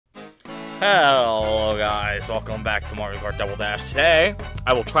Hello guys, welcome back to Mario Kart Double Dash. Today,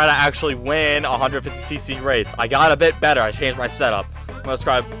 I will try to actually win a 150cc race. I got a bit better, I changed my setup. I'm gonna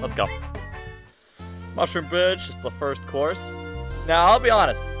describe, let's go. Mushroom Bridge is the first course. Now, I'll be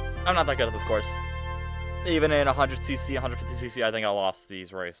honest, I'm not that good at this course. Even in 100cc, 150cc, I think I lost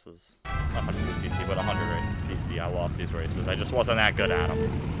these races. Not 150cc, but 100cc, I lost these races. I just wasn't that good at them.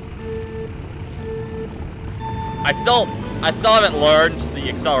 I still haven't learned the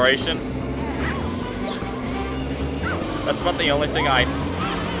acceleration. That's about the only thing I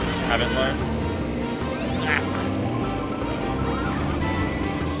haven't learned.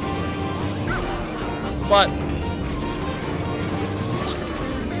 But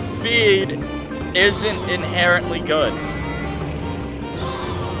speed isn't inherently good.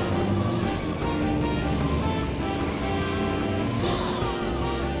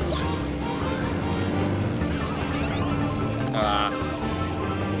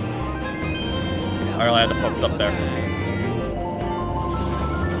 I really had to focus up there.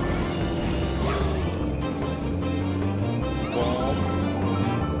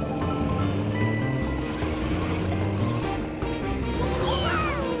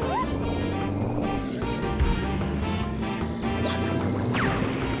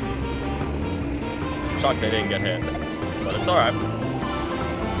 I'm shocked they didn't get hit, but it's alright.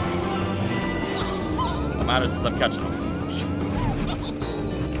 The matter is I'm catching them.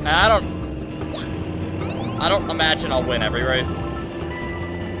 And I don't imagine I'll win every race.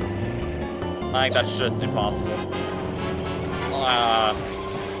 I think that's just impossible.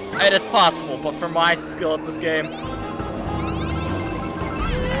 It is possible, but for my skill at this game,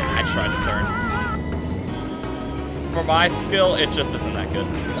 I tried to turn. For my skill, it just isn't that good.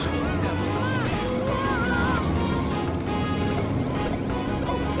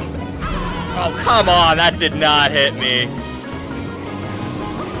 Oh, come on, that did not hit me.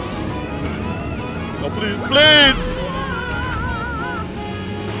 Oh, please, please!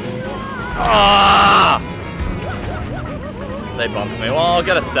 Ah! They bumped me. Well, I'll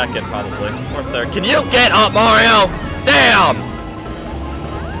get a second, probably. Or third. Can you get up, Mario? Damn!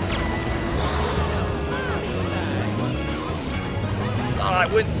 Oh, I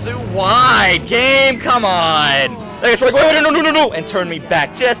went too wide. Game, come on! They just like, wait, no, and turned me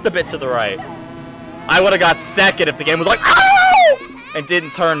back just a bit to the right. I would have got second if the game was like, ow! And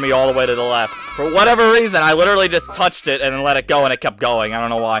didn't turn me all the way to the left. For whatever reason, I literally just touched it and then let it go and it kept going. I don't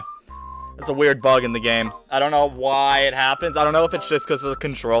know why. It's a weird bug in the game. I don't know why it happens. I don't know if it's just because of the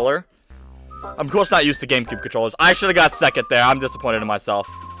controller. I'm of course not used to GameCube controllers. I should have got second there. I'm disappointed in myself.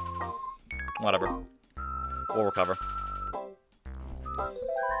 Whatever. We'll recover.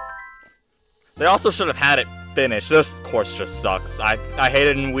 They also should have had it finished. This course just sucks. I hate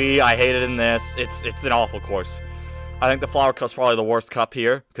it in Wii. I hate it in this. It's an awful course. I think the Flower Cup's probably the worst cup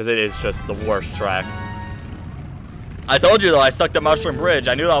here, because it is just the worst tracks. I told you, though, I sucked at Mushroom Bridge.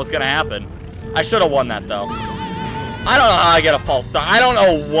 I knew that was going to happen. I should have won that, though. I don't know how I get a false start. I don't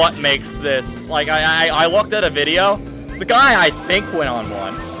know what makes this. Like, I looked at a video. The guy, I think, went on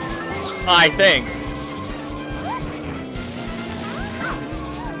one. I think.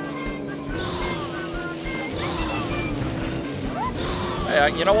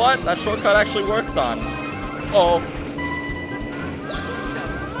 Hey, you know what? That shortcut actually works on. Oh.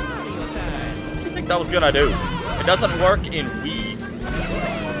 What do you think that was gonna do? It doesn't work in Wii.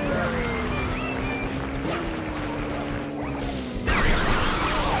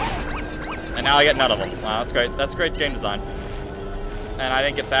 And now I get none of them. Wow, that's great. That's great game design. And I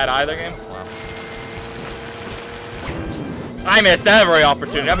didn't get that either game. Wow. I missed every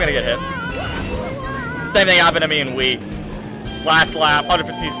opportunity. I'm gonna get hit. Same thing happened to me in Wii. Last lap,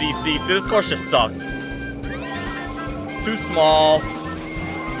 150cc. See, this course just sucks. It's too small.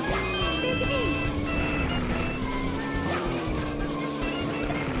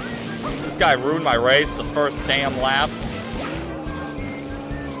 This guy ruined my race the first damn lap.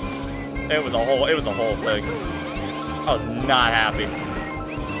 It was a whole thing. I was not happy.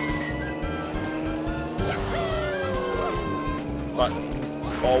 But,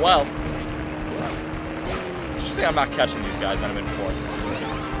 oh well. I'm not catching these guys, and I'm in fourth.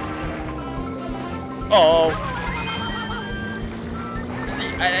 Oh. See,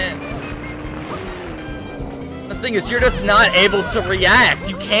 the thing is, you're just not able to react.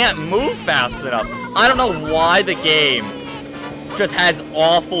 You can't move fast enough. I don't know why the game just has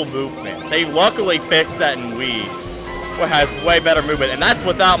awful movement. They luckily fixed that in Wii, where it has way better movement, and that's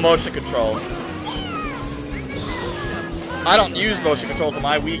without motion controls. I don't use motion controls in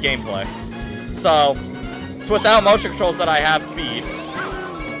my Wii gameplay, so it's without motion controls that I have speed.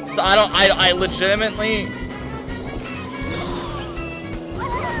 So I legitimately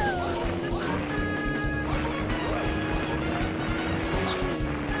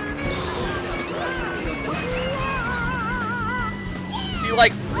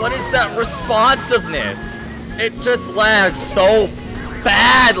What is that responsiveness? It just lags so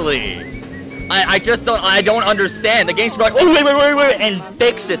badly. I don't understand. The game should be like, oh, wait, and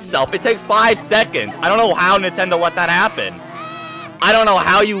fix itself. It takes 5 seconds. I don't know how Nintendo let that happen. I don't know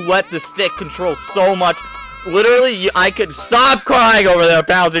how you let the stick control so much. Literally, I could stop crying over there,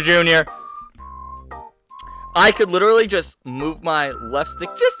 Bowser Jr. I could literally just move my left stick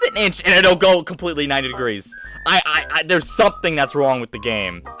just an inch and it'll go completely 90 degrees. There's something that's wrong with the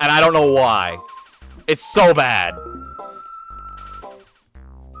game, and I don't know why. It's so bad.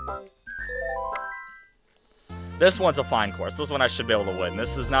 This one's a fine course. This one I should be able to win.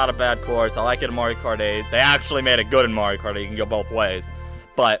 This is not a bad course. I like it in Mario Kart 8. They actually made it good in Mario Kart 8. You can go both ways.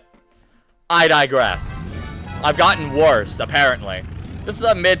 But I digress. I've gotten worse, apparently. This is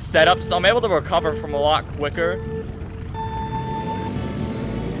a mid setup, so I'm able to recover from a lot quicker.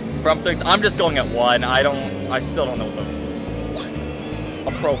 From things. I'm just going at 1. I still don't know what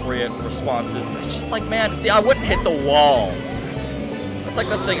the appropriate response is. It's just like, man, see, I wouldn't hit the wall. That's like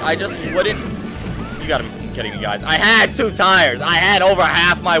the thing. I just wouldn't. You gotta be kidding me, guys. I had 2 tires. I had over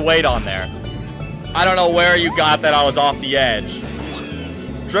half my weight on there. I don't know where you got that I was off the edge.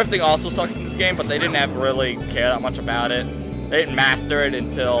 Drifting also sucks in this game, but they didn't have really care that much about it. They didn't master it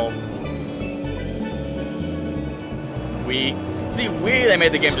until Wii. See, Wii, they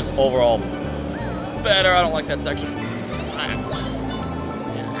made the game just overall better. I don't like that section.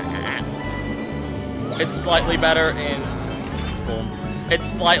 It's slightly better in... It's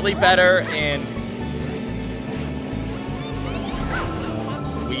slightly better in...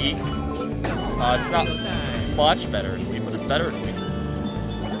 Wii. It's not much better in Wii, but it's better in Wii.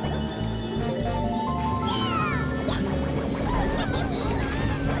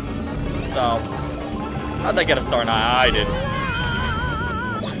 So, how'd they get a star? Nah, I didn't.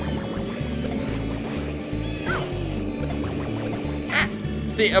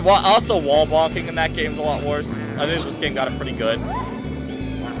 See, also wall bonking in that game's a lot worse. I think this game got it pretty good.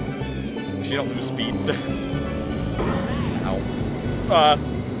 You don't lose speed. Ow.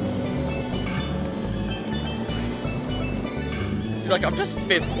 See, like, I'm just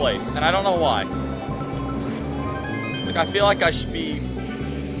 5th place, and I don't know why. Like, I feel like I should be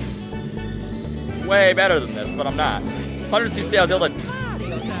way better than this, but I'm not. 100cc, I was able to...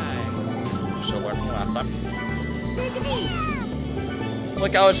 Should've learned from the last time.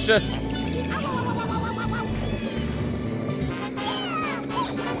 Like, I was just...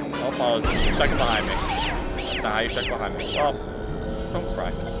 Oh, I was checking behind me. That's not how you check behind me. Well, don't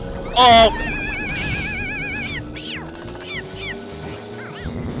cry. Oh!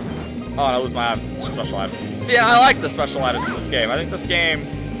 Oh, I lose my items. Special item. See, I like the special items in this game. I think this game,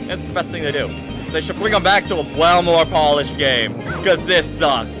 it's the best thing they do. They should bring them back to a well more polished game, because this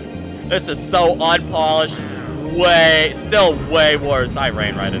sucks. This is so unpolished. This is still way worse. I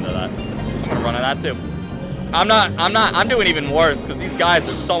ran right into that. I'm gonna run into that too. I'm doing even worse, because these guys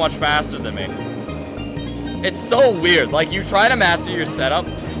are so much faster than me. It's so weird. Like, you try to master your setup.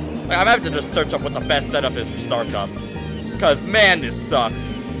 Like, I'm gonna have to just search up what the best setup is for Star Cup. Because, man, this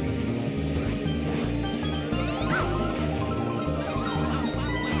sucks.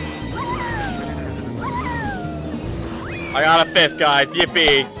 I got a 5th, guys.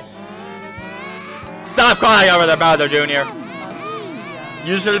 Yippee. Stop crying over there, Bowser Jr.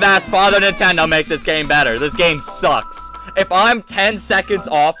 You should have asked Father Nintendo make this game better. This game sucks. If I'm 10 seconds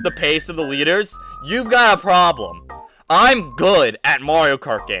off the pace of the leaders, you've got a problem. I'm good at Mario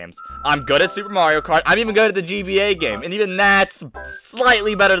Kart games. I'm good at Super Mario Kart. I'm even good at the GBA game. And even that's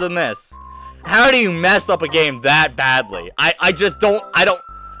slightly better than this. How do you mess up a game that badly? I just don't...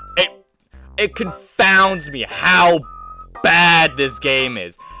 It confounds me how bad this game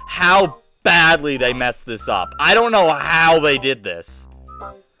is. How badly they messed this up. I don't know how they did this.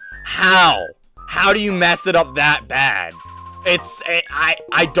 How? How do you mess it up that bad?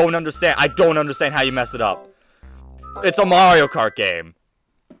 I don't understand. I don't understand how you mess it up. It's a Mario Kart game.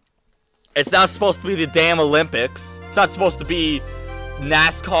 It's not supposed to be the damn Olympics. It's not supposed to be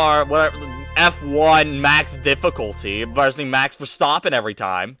NASCAR, whatever, F1 max difficulty versus Max Verstappen every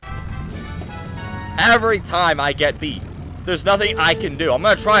time. Every time I get beat. There's nothing I can do. I'm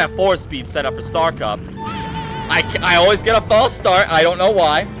gonna try a 4-speed setup for Star Cup. I always get a false start. I don't know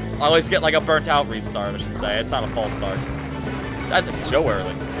why. I always get like a burnt out restart, I should say. It's not a false start. That's if you go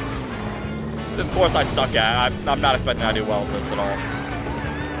early. This course I suck at. I'm not expecting to do well with this at all.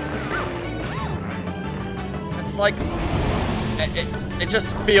 It's like... It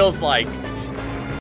just feels like